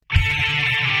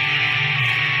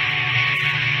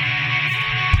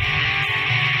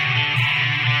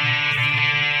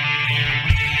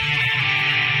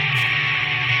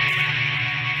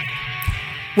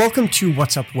Welcome to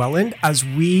What's Up Welland. As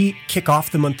we kick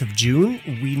off the month of June,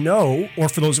 we know, or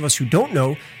for those of us who don't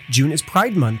know, June is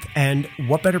Pride Month. And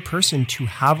what better person to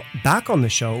have back on the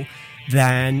show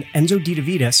than Enzo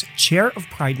DeDavidis, Chair of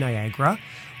Pride Niagara.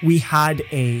 We had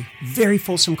a very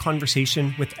fulsome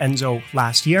conversation with Enzo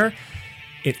last year.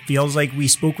 It feels like we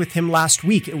spoke with him last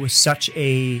week. It was such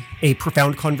a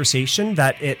profound conversation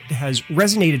that it has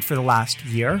resonated for the last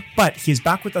year. But he is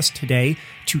back with us today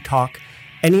to talk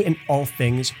any and all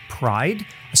things Pride,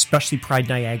 especially Pride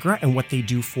Niagara and what they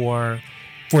do for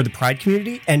the Pride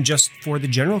community and just for the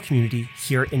general community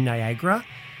here in Niagara.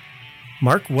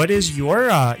 Mark, what is your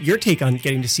take on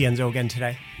getting to see Enzo again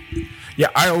today? Yeah,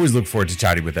 I always look forward to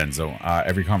chatting with Enzo.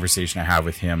 Every conversation I have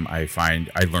with him, I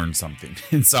find I learn something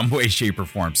in some way, shape, or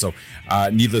form. So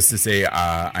needless to say,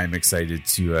 I'm excited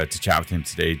to chat with him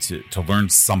today to learn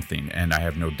something, and I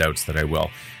have no doubts that I will.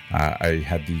 I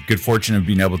had the good fortune of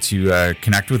being able to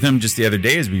connect with him just the other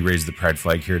day as we raised the Pride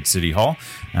flag here at City Hall,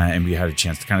 and we had a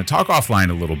chance to kind of talk offline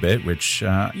a little bit, which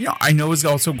I know is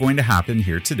also going to happen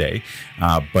here today.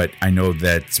 But I know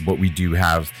that what we do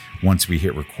have once we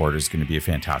hit record is going to be a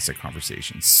fantastic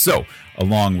conversation. So,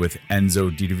 along with Enzo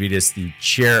DeDavidis, the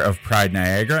Chair of Pride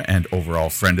Niagara and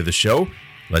overall friend of the show,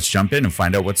 let's jump in and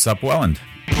find out what's up Welland.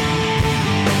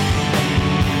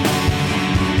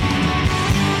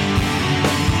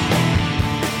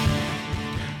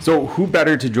 So who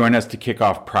better to join us to kick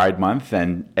off Pride Month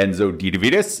than Enzo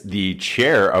DeDavidis, the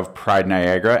Chair of Pride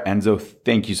Niagara. Enzo,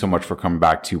 thank you so much for coming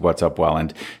back to What's Up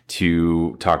Welland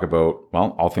to talk about,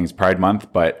 well, all things Pride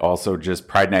Month, but also just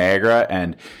Pride Niagara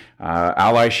and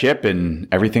allyship and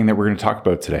everything that we're going to talk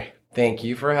about today. Thank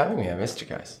you for having me. I missed you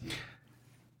guys.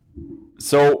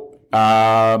 So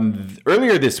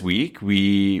earlier this week,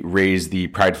 we raised the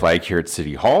Pride flag here at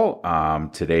City Hall.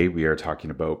 Today, we are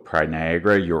talking about Pride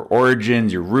Niagara, your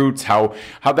origins, your roots, how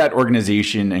that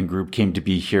organization and group came to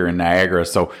be here in Niagara.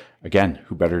 So again,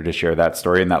 who better to share that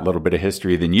story and that little bit of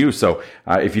history than you? So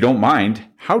if you don't mind,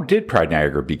 how did Pride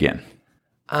Niagara begin?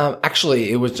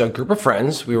 Actually, it was a group of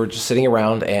friends. We were just sitting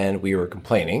around and we were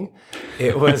complaining.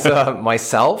 It was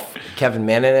myself, Kevin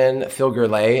Mananen, Phil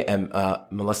Gurley, and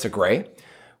Melissa Gray.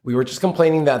 We were just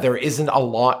complaining that there isn't a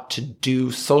lot to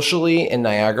do socially in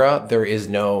Niagara. There is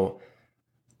no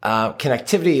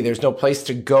connectivity. There's no place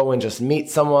to go and just meet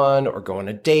someone or go on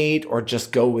a date or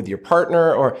just go with your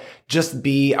partner or just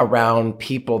be around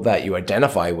people that you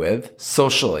identify with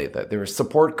socially. That there were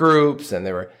support groups and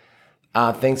there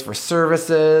were things for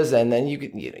services, and then you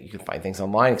could find things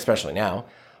online, especially now.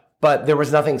 But there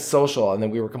was nothing social, and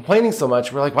then we were complaining so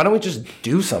much. We're like, why don't we just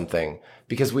do something?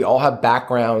 Because we all have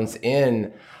backgrounds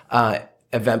in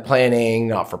event planning,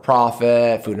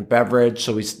 not-for-profit, food and beverage.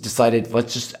 So we decided,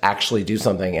 let's just actually do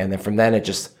something. And then from then, it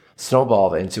just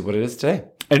snowballed into what it is today.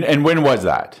 And when was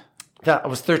that? That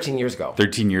was 13 years ago.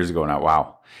 13 years ago now.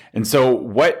 Wow. And so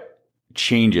what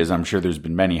changes, I'm sure there's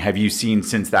been many, have you seen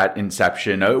since that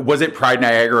inception? Was it Pride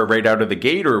Niagara right out of the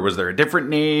gate, or was there a different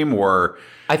name? Or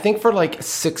I think for like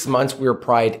 6 months, we were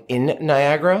Pride in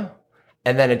Niagara,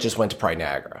 and then it just went to Pride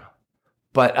Niagara.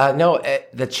 But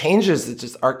the changes, it's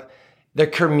just the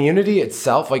community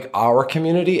itself, like our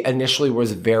community initially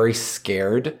was very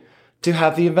scared to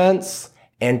have the events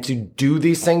and to do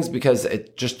these things because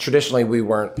it just traditionally we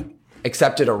weren't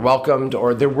accepted or welcomed,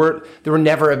 or there were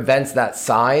never events that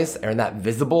size or that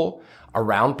visible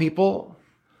around people.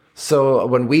 So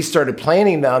when we started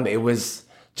planning them, it was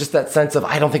just that sense of,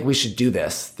 I don't think we should do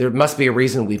this. There must be a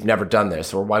reason we've never done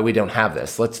this or why we don't have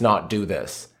this. Let's not do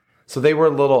this. So they were a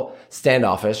little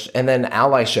standoffish. And then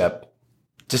allyship,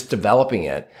 just developing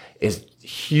it, is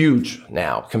huge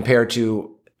now compared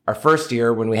to our first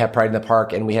year when we had Pride in the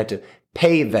Park and we had to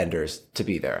pay vendors to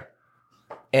be there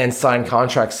and sign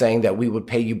contracts saying that we would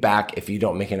pay you back if you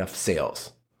don't make enough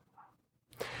sales.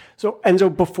 So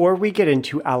Enzo, before we get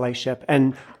into allyship,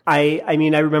 and I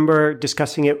remember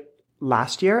discussing it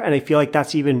last year, and I feel like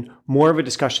that's even more of a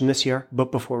discussion this year.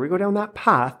 But before we go down that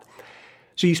path,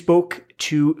 so you spoke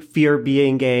to fear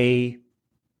being a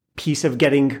piece of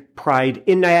getting Pride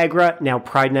in Niagara. Now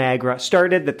Pride Niagara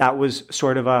started, that was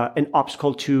sort of an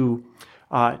obstacle to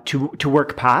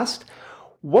work past.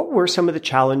 What were some of the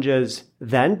challenges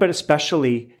then, but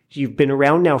especially you've been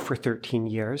around now for 13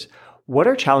 years. What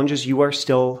are challenges you are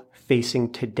still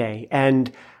facing today?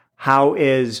 And how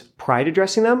is Pride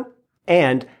addressing them?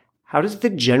 And how does the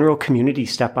general community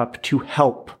step up to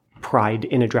help Pride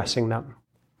in addressing them?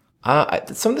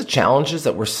 Some of the challenges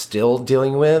that we're still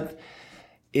dealing with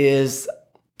is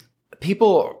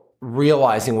people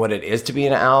realizing what it is to be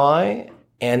an ally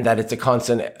and that it's a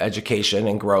constant education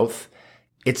and growth.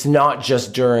 It's not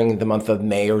just during the month of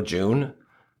May or June.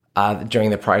 during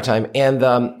the Pride time, and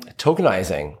the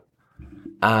tokenizing,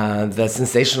 the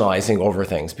sensationalizing over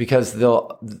things, because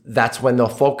that's when they'll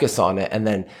focus on it and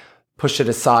then push it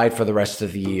aside for the rest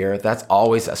of the year. That's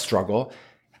always a struggle.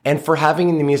 And for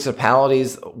having the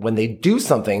municipalities, when they do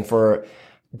something for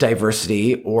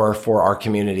diversity or for our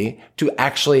community, to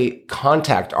actually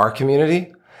contact our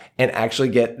community and actually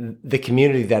get the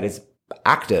community that is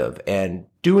active and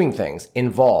doing things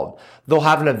involved. They'll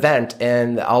have an event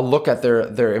and I'll look at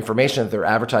their information, their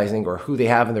advertising, or who they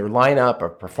have in their lineup, or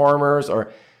performers,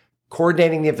 or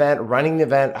coordinating the event, running the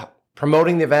event,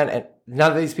 promoting the event. And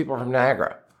none of these people are from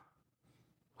Niagara.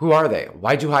 Who are they?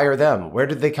 Why'd you hire them? Where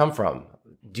did they come from?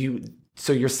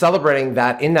 So you're celebrating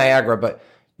that in Niagara, but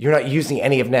you're not using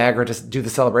any of Niagara to do the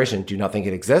celebration. Do you not think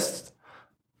it exists?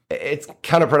 It's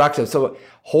counterproductive. So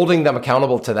holding them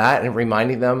accountable to that and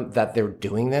reminding them that they're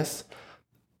doing this,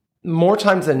 more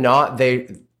times than not,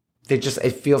 it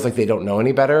feels like they don't know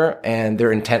any better and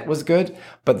their intent was good,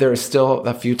 but there are still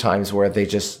a few times where they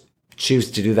just choose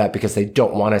to do that because they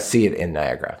don't want to see it in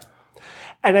Niagara.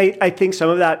 And I think some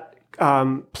of that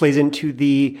plays into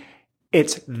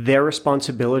it's their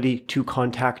responsibility to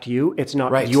contact you. It's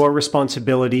not your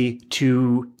responsibility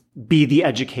to be the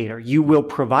educator. You will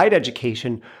provide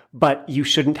education, but you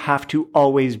shouldn't have to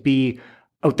always be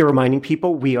out there reminding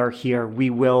people, we are here, we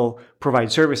will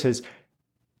provide services.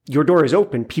 Your door is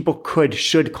open. People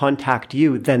should contact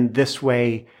you. Then this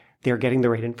way they're getting the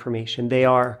right information.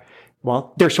 They're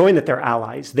showing that they're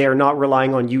allies. They're not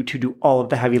relying on you to do all of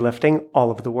the heavy lifting,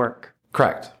 all of the work.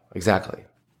 Correct. Exactly.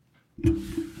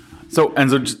 So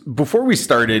just before we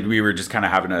started, we were just kind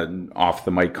of having an off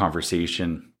the mic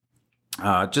conversation,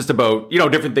 just about,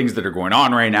 different things that are going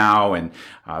on right now. And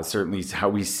certainly how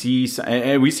we see,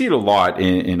 and we see it a lot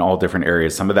in all different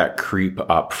areas, some of that creep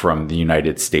up from the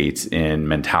United States in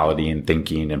mentality and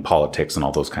thinking and politics and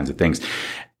all those kinds of things.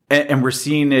 And we're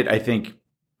seeing it, I think,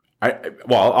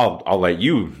 I'll let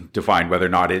you define whether or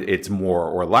not it's more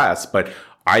or less, but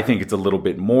I think it's a little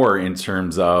bit more in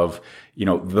terms of,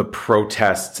 the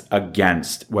protests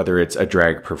against whether it's a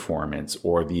drag performance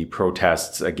or the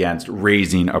protests against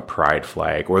raising a pride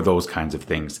flag or those kinds of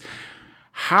things.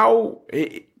 So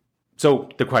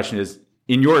the question is,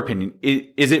 in your opinion,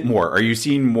 is it more? Are you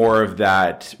seeing more of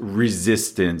that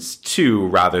resistance to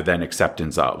rather than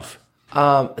acceptance of?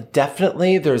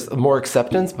 Definitely there's more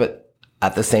acceptance, but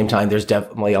at the same time, there's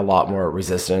definitely a lot more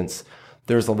resistance.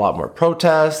 There's a lot more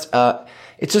protest.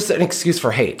 It's just an excuse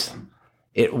for hate.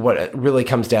 What it really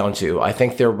comes down to. I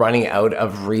think they're running out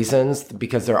of reasons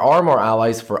because there are more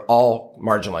allies for all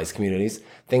marginalized communities.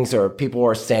 People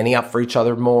are standing up for each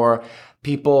other more.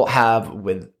 People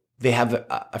they have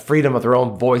a freedom of their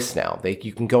own voice now.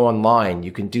 You can go online,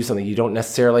 you can do something. You don't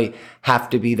necessarily have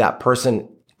to be that person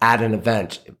at an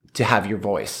event to have your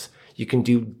voice. You can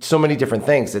do so many different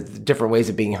things. It's different ways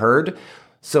of being heard.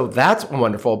 So that's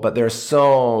wonderful, but there's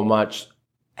so much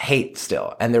hate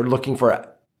still, and they're looking for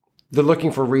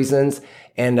reasons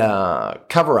and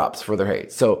cover-ups for their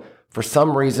hate. So for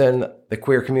some reason, the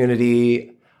queer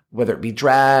community, whether it be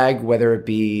drag, whether it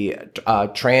be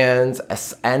trans,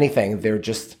 anything, they're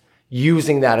just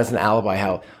using that as an alibi.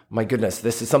 How, my goodness,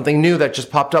 this is something new that just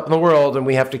popped up in the world and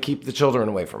we have to keep the children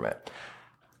away from it.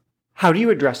 How do you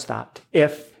address that?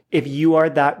 If you are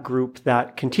that group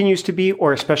that continues to be,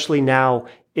 or especially now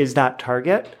is that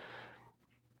target,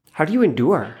 how do you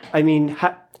endure? I mean,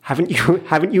 haven't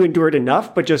you endured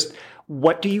enough? But just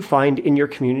what do you find in your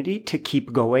community to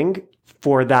keep going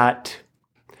for that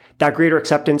greater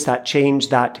acceptance, that change,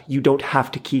 that you don't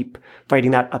have to keep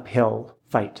fighting that uphill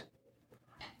fight?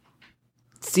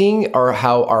 Seeing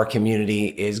how our community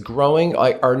is growing,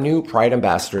 our new Pride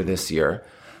ambassador this year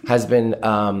has been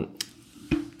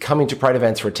coming to Pride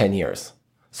events for 10 years.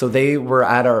 So they were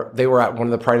at one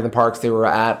of the Pride in the Parks. They were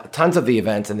at tons of the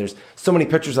events, and there's so many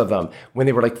pictures of them when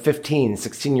they were like 15,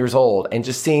 16 years old. And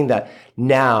just seeing that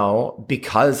now,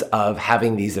 because of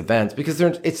having these events, because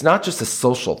it's not just a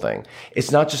social thing. It's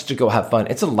not just to go have fun.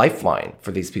 It's a lifeline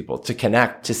for these people to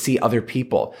connect, to see other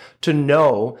people, to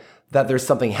know that there's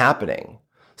something happening.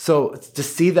 So to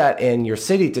see that in your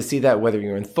city, to see that whether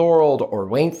you're in Thorold or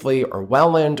Wainfleet or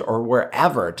Welland or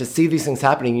wherever, to see these things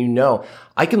happening,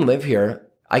 I can live here.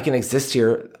 I can exist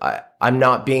here. I'm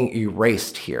not being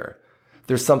erased here.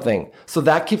 There's something. So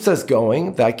that keeps us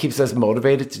going. That keeps us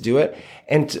motivated to do it.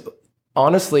 And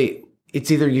honestly, it's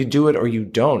either you do it or you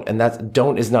don't. And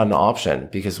don't is not an option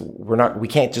because we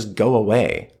can't just go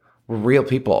away. We're real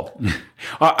people.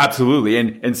 Absolutely.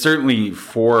 And certainly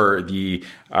for the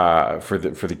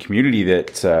community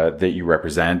that you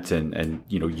represent and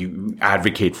you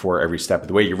advocate for every step of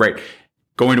the way. You're right.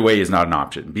 Going away is not an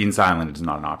option. Being silent is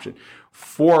not an option.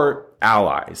 for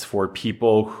allies, for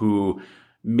people who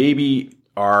maybe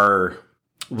are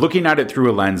looking at it through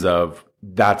a lens of,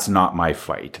 that's not my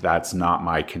fight, that's not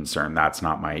my concern, that's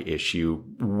not my issue,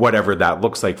 whatever that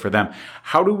looks like for them.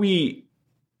 How do we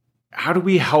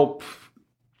help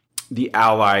the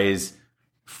allies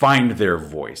find their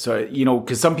voice?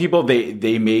 Because some people,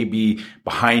 they may be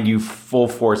behind you full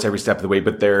force every step of the way,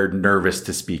 but they're nervous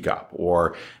to speak up,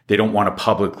 or they don't want to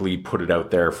publicly put it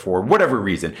out there for whatever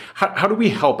reason. How do we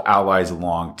help allies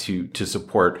along to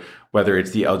support, whether it's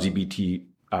the LGBTQ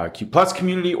plus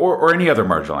community or any other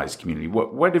marginalized community?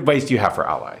 What advice do you have for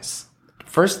allies?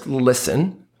 First,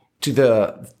 listen to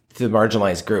the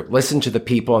marginalized group. Listen to the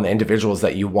people and the individuals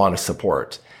that you want to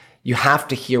support. You have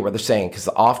to hear what they're saying, because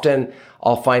often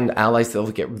I'll find allies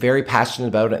that'll get very passionate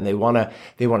about it, and they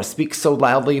want to speak so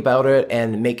loudly about it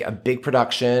and make a big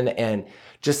production and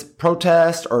just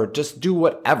protest or just do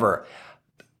whatever.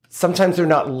 Sometimes they're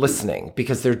not listening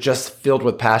because they're just filled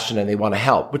with passion and they want to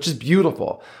help, which is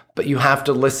beautiful. But you have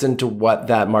to listen to what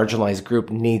that marginalized group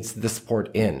needs the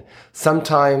support in.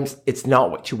 Sometimes it's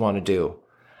not what you want to do,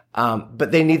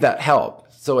 but they need that help.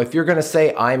 So if you're going to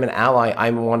say, I'm an ally,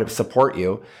 I want to support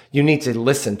you, you need to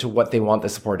listen to what they want the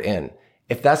support in.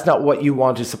 If that's not what you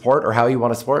want to support or how you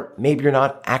want to support, maybe you're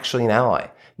not actually an ally.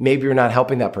 Maybe you're not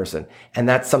helping that person. And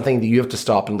that's something that you have to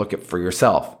stop and look at for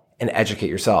yourself and educate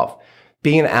yourself.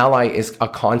 Being an ally is a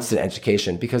constant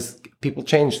education, because people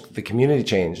change, the community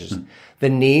changes, the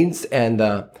needs and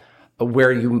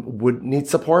where you would need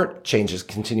support changes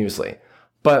continuously.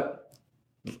 But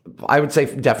I would say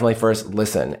definitely first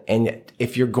listen. And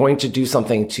if you're going to do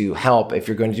something to help, if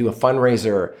you're going to do a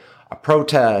fundraiser, a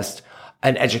protest,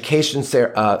 an education,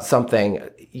 something,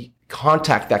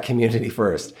 contact that community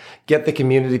first. Get the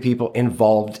community people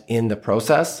involved in the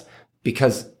process,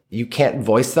 because you can't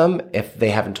voice them if they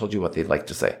haven't told you what they'd like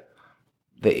to say.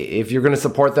 If you're going to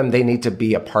support them, they need to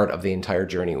be a part of the entire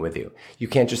journey with you. You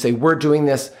can't just say, we're doing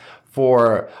this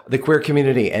for the queer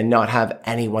community, and not have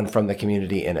anyone from the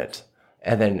community in it.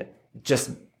 And then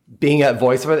just being a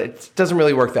voice of it doesn't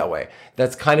really work that way.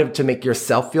 That's kind of to make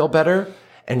yourself feel better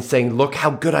and saying, look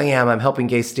how good I am, I'm helping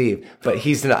Gay Steve. But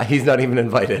he's not even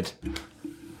invited.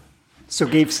 So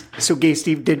Gay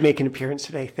Steve did make an appearance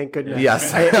today, thank goodness.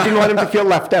 Yes. I didn't want him to feel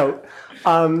left out.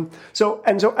 So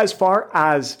as far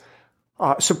as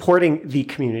supporting the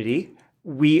community,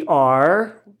 we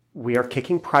are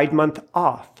kicking Pride Month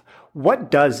off.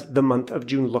 What does the month of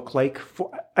June look like?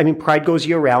 Pride goes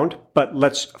year round, but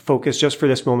let's focus just for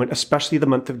this moment, especially the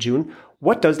month of June.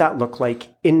 What does that look like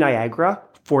in Niagara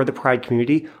for the Pride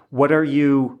community? What are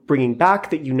you bringing back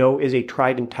that you know is a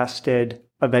tried and tested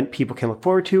event people can look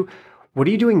forward to? What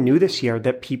are you doing new this year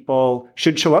that people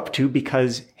should show up to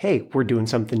because, hey, we're doing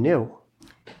something new?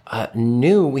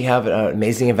 New, we have an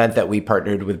amazing event that we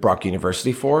partnered with Brock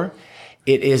University for.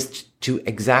 It is to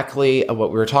exactly what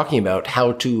we were talking about,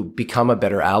 how to become a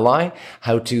better ally,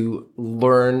 how to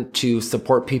learn to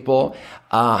support people,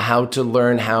 how to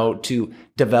learn how to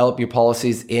develop your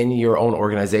policies in your own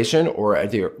organization or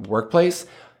at your workplace,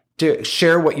 to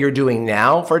share what you're doing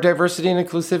now for diversity and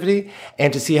inclusivity,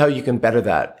 and to see how you can better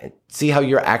that, see how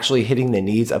you're actually hitting the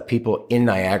needs of people in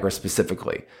Niagara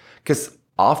specifically. Because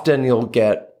often you'll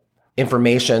get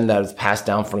information that is passed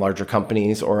down from larger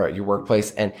companies or at your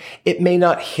workplace, and it may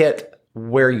not hit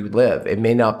where you live. It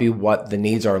may not be what the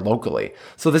needs are locally.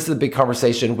 So this is a big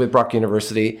conversation with Brock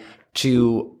University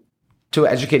to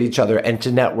educate each other and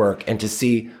to network and to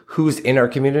see who's in our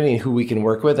community and who we can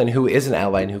work with and who is an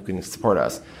ally and who can support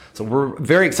us. So we're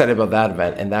very excited about that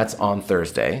event, and that's on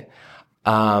Thursday.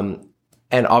 And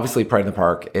obviously Pride in the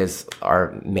Park is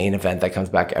our main event that comes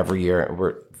back every year, and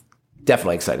we're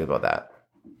definitely excited about that.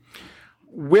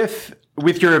 With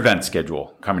your event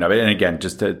schedule coming up, and again,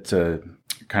 just to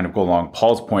kind of go along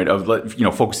Paul's point of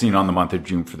focusing on the month of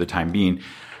June for the time being,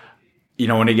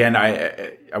 and again,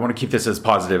 I want to keep this as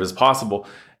positive as possible.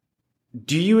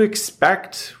 Do you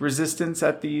expect resistance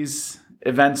at these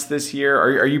events this year?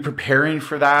 Are you preparing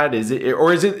for that? Is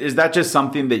that just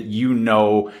something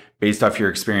that based off your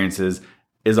experiences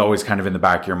is always kind of in the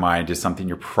back of your mind, is something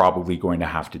you're probably going to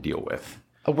have to deal with?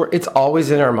 It's always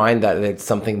in our mind that it's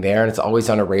something there, and it's always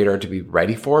on a radar to be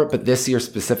ready for it. But this year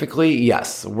specifically,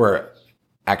 yes, we're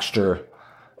extra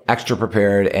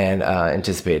prepared and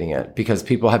anticipating it, because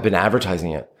people have been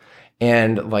advertising it.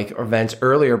 And like events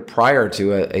earlier prior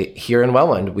to here in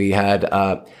Welland, we had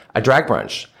a drag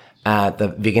brunch at the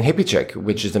Vegan Hippie Chick,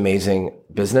 which is amazing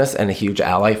business and a huge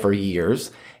ally for years,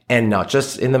 and not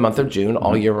just in the month of June,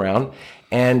 all year round.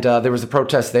 And there was a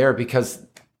protest there because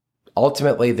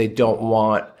ultimately they don't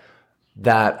want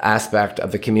that aspect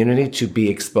of the community to be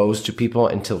exposed to people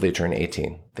until they turn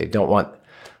 18. They don't want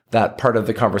that part of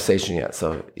the conversation yet.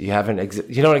 So you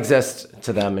don't exist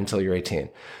to them until you're 18.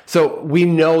 So we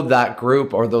know that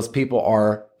group or those people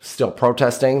are still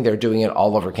protesting. They're doing it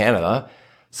all over Canada.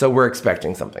 So we're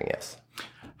expecting something, yes.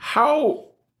 How,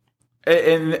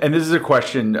 and this is a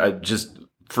question just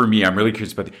for me, I'm really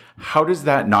curious about how does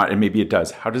that not, and maybe it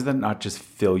does, how does that not just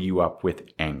fill you up with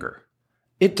anger?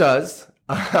 It does.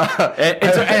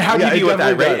 and how do you deal with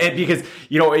that, right? And because,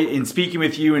 in speaking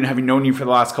with you and having known you for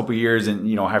the last couple of years and,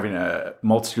 having a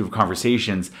multitude of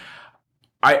conversations,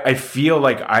 I feel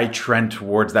like I trend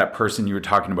towards that person you were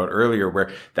talking about earlier, where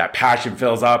that passion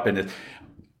fills up and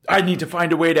I need to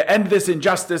find a way to end this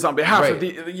injustice on behalf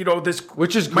of this,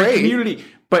 which is my great community.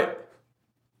 But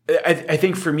I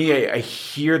think for me, I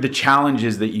hear the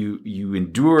challenges that you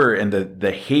endure and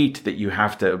the hate that you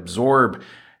have to absorb,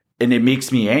 and it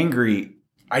makes me angry.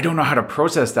 I don't know how to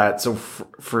process that. So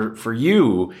for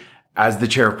you, as the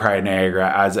chair of Pride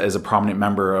Niagara, as a prominent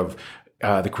member of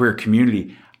the queer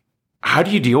community, how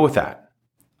do you deal with that?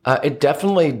 It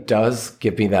definitely does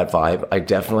give me that vibe. I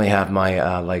definitely have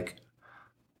my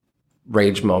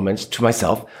rage moments to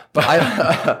myself,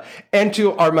 but and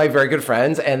to my very good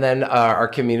friends, and then our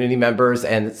community members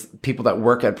and people that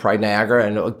work at Pride Niagara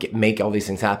and make all these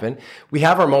things happen. We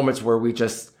have our moments where we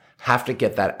just have to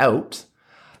get that out.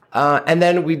 And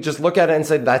then we just look at it and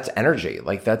say, that's energy.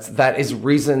 Like that is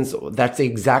reasons. That's the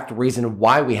exact reason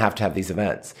why we have to have these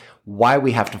events, why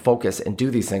we have to focus and do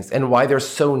these things, and why they're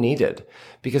so needed.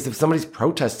 Because if somebody's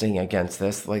protesting against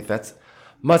this, that's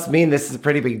must mean this is a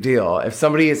pretty big deal. If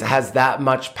somebody has that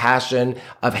much passion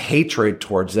of hatred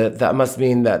towards it, that must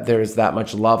mean that there's that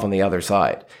much love on the other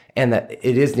side and that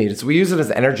it is needed. So we use it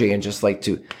as energy and just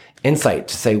to insight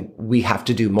to say we have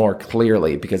to do more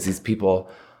clearly, because these people,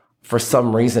 for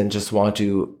some reason, just want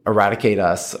to eradicate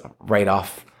us right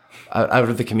off out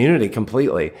of the community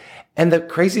completely. And the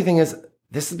crazy thing is,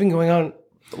 this has been going on,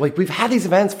 we've had these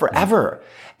events forever.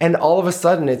 And all of a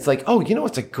sudden it's oh,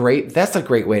 that's a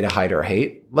great way to hide our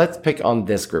hate. Let's pick on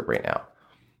this group right now.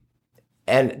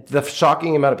 And the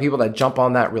shocking amount of people that jump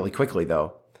on that really quickly,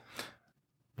 though,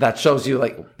 that shows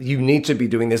you you need to be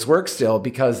doing this work still,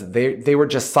 because they were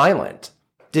just silent.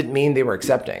 Didn't mean they were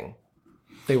accepting.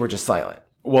 They were just silent.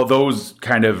 Well, those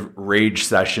kind of rage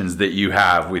sessions that you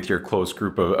have with your close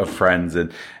group of friends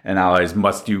and allies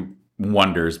must do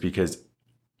wonders, because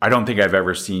I don't think I've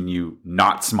ever seen you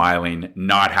not smiling,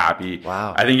 not happy.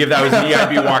 Wow. I think if that was me,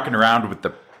 I'd be walking around with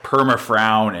the perma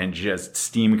frown and just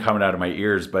steam coming out of my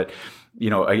ears. But,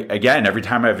 again, every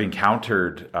time I've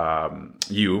encountered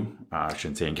you, I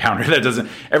shouldn't say encounter,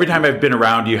 every time I've been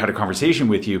around you, had a conversation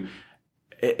with you,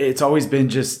 it's always been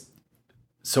just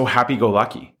so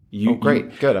happy-go-lucky.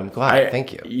 Great. Good. I'm glad.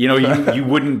 Thank you. You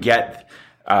wouldn't get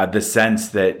the sense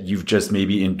that you've just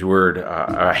maybe endured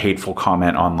a hateful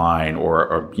comment online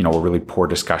or a really poor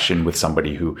discussion with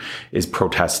somebody who is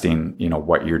protesting,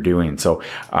 what you're doing. So,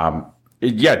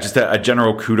 just a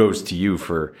general kudos to you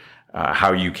for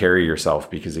how you carry yourself,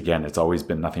 because again, it's always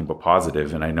been nothing but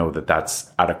positive. And I know that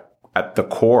that's at the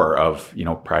core of,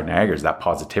 Pride Niagara is that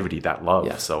positivity, that love.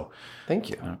 Yeah. So thank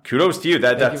you. Kudos to you.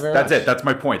 That's it. That's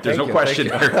my point. There's no question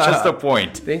there. Just a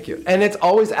point. Thank you. And it's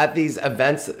always at these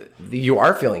events, you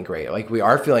are feeling great. We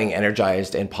are feeling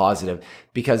energized and positive,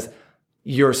 because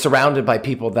you're surrounded by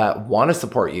people that want to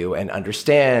support you and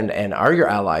understand and are your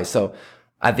allies. So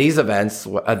at these events,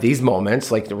 at these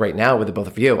moments, right now with the both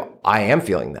of you, I am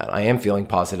feeling that. I am feeling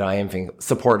positive. I am feeling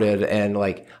supported. And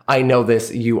I know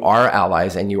this, you are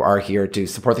allies and you are here to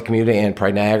support the community and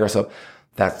Pride Niagara. So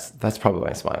that's probably why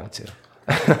I'm smiling too.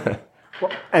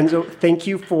 Well, Enzo, thank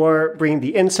you for bringing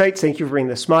the insights. Thank you for bringing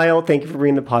the smile. Thank you for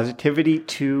bringing the positivity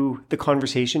to the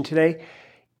conversation today.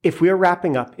 If we are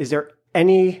wrapping up, is there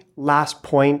any last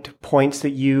points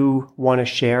that you want to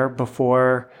share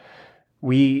before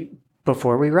we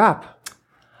wrap?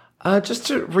 Just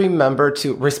to remember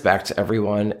to respect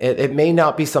everyone. It may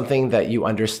not be something that you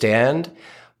understand,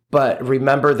 but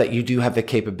remember that you do have the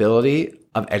capability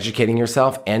of educating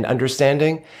yourself and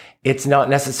understanding. It's not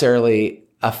necessarily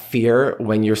a fear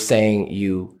when you're saying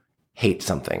you hate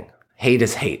something. Hate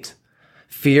is hate.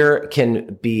 Fear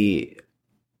can you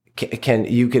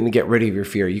can get rid of your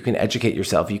fear. You can educate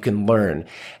yourself. You can learn.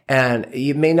 And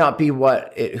it may not be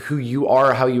who you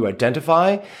are, how you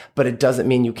identify, but it doesn't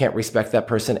mean you can't respect that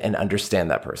person and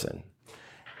understand that person.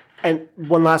 And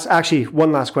one last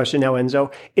question now,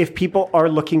 Enzo. If people are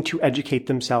looking to educate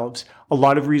themselves, a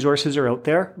lot of resources are out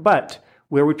there, but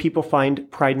where would people find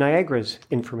Pride Niagara's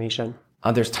information?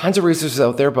 There's tons of resources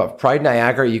out there, but Pride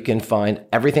Niagara, you can find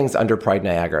everything's under Pride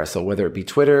Niagara. So whether it be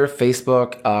Twitter,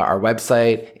 Facebook, our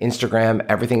website, Instagram,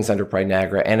 everything's under Pride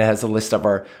Niagara. And it has a list of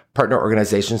our partner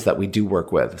organizations that we do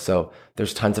work with. So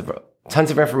there's tons of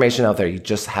information out there. You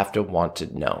just have to want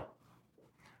to know.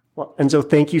 Well, Enzo,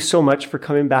 thank you so much for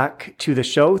coming back to the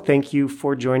show. Thank you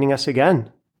for joining us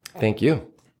again. Thank you.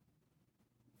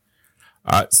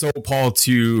 So, Paul,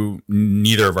 to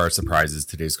neither of our surprises,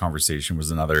 today's conversation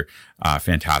was another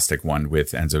fantastic one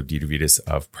with Enzo Deidovitis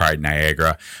of Pride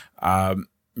Niagara.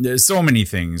 There's so many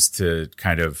things to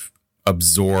kind of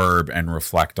absorb and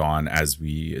reflect on as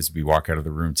we walk out of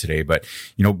the room today. But,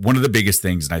 you know, one of the biggest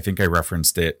things, and I think I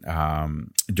referenced it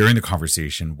during the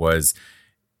conversation, was,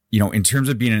 you know, in terms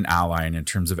of being an ally and in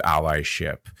terms of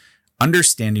allyship,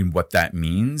 understanding what that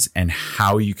means and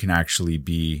how you can actually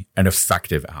be an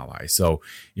effective ally. So,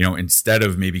 you know, instead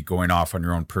of maybe going off on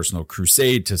your own personal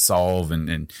crusade to solve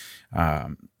and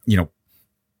you know,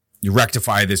 you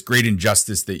rectify this great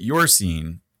injustice that you're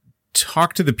seeing,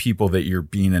 talk to the people that you're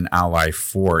being an ally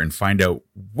for and find out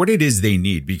what it is they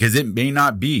need, because it may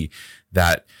not be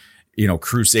that, you know,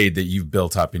 crusade that you've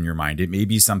built up in your mind. It may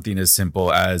be something as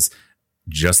simple as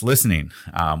just listening,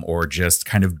 or just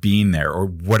kind of being there, or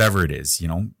whatever it is. You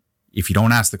know, if you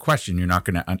don't ask the question, you're not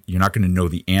gonna know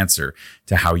the answer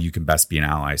to how you can best be an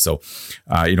ally. So,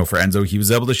 you know, for Enzo, he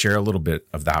was able to share a little bit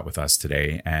of that with us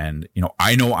today. And, you know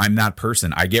I'm that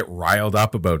person. I get riled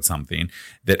up about something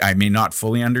that I may not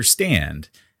fully understand.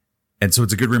 And so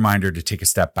it's a good reminder to take a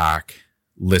step back,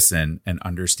 listen, and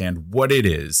understand what it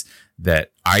is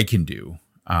that I can do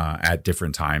at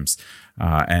different times.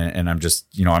 And I'm just,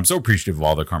 you know, I'm so appreciative of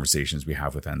all the conversations we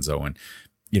have with Enzo. And,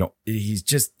 you know,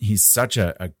 he's such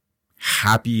a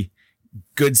happy,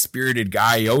 good-spirited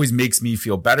guy. He always makes me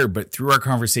feel better. But through our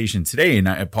conversation today,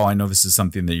 and Paul, I know this is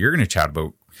something that you're going to chat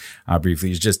about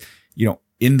briefly, is just, you know,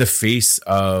 in the face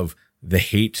of the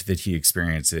hate that he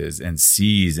experiences and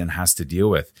sees and has to deal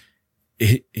with,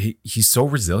 he's so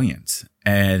resilient.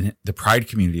 And the Pride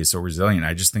community is so resilient.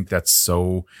 I just think that's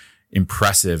so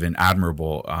impressive and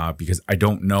admirable, because I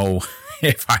don't know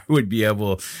if I would be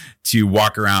able to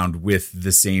walk around with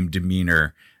the same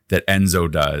demeanor that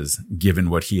Enzo does, given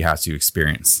what he has to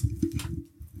experience.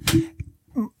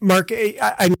 Mark,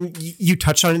 I mean, you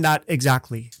touched on that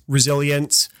exactly.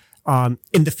 Resilience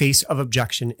in the face of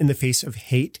objection, in the face of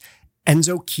hate.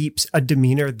 Enzo keeps a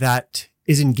demeanor that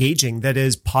is engaging, that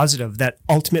is positive, that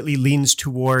ultimately leans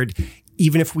toward,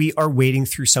 even if we are wading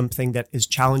through something that is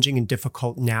challenging and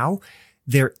difficult now,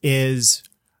 there is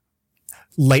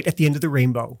light at the end of the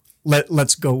rainbow.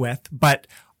 Let's go with. But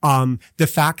the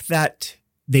fact that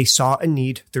they saw a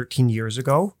need 13 years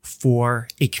ago for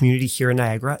a community here in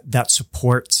Niagara that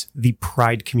supports the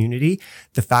Pride community,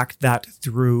 the fact that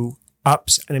through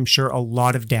ups and I'm sure a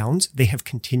lot of downs, they have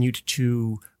continued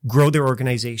to grow their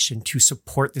organization to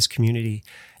support this community.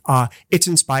 It's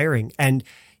inspiring. And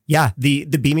yeah, the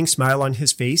beaming smile on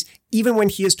his face, even when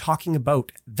he is talking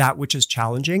about that which is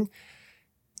challenging,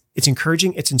 it's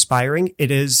encouraging, it's inspiring,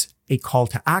 it is a call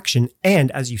to action.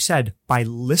 And as you said, by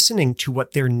listening to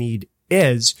what their need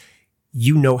is,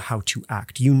 you know how to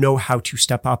act. You know how to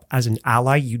step up as an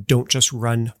ally. You don't just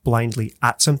run blindly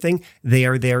at something. They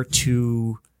are there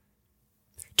to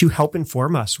help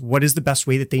inform us what is the best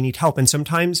way that they need help. And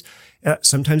sometimes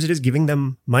it is giving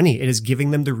them money. It is giving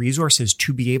them the resources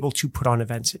to be able to put on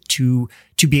events, to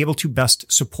be able to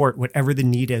best support whatever the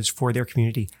need is for their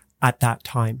community at that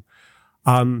time.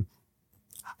 I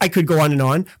could go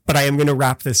on, but I am going to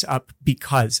wrap this up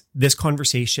because this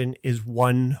conversation is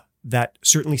one that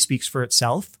certainly speaks for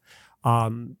itself.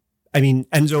 I mean,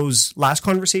 Enzo's last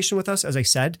conversation with us, as I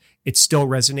said, it still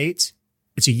resonates.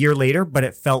 It's a year later, but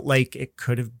it felt like it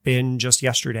could have been just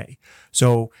yesterday.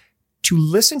 So to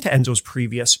listen to Enzo's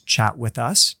previous chat with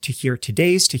us, to hear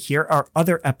today's, to hear our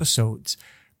other episodes,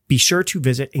 be sure to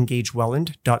visit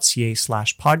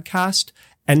engagewelland.ca/podcast.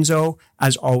 Enzo,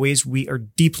 as always, we are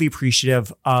deeply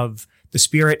appreciative of the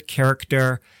spirit,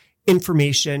 character,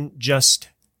 information, just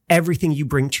everything you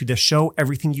bring to the show,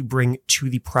 everything you bring to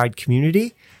the Pride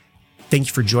community. Thank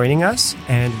you for joining us,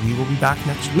 and we will be back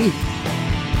next week.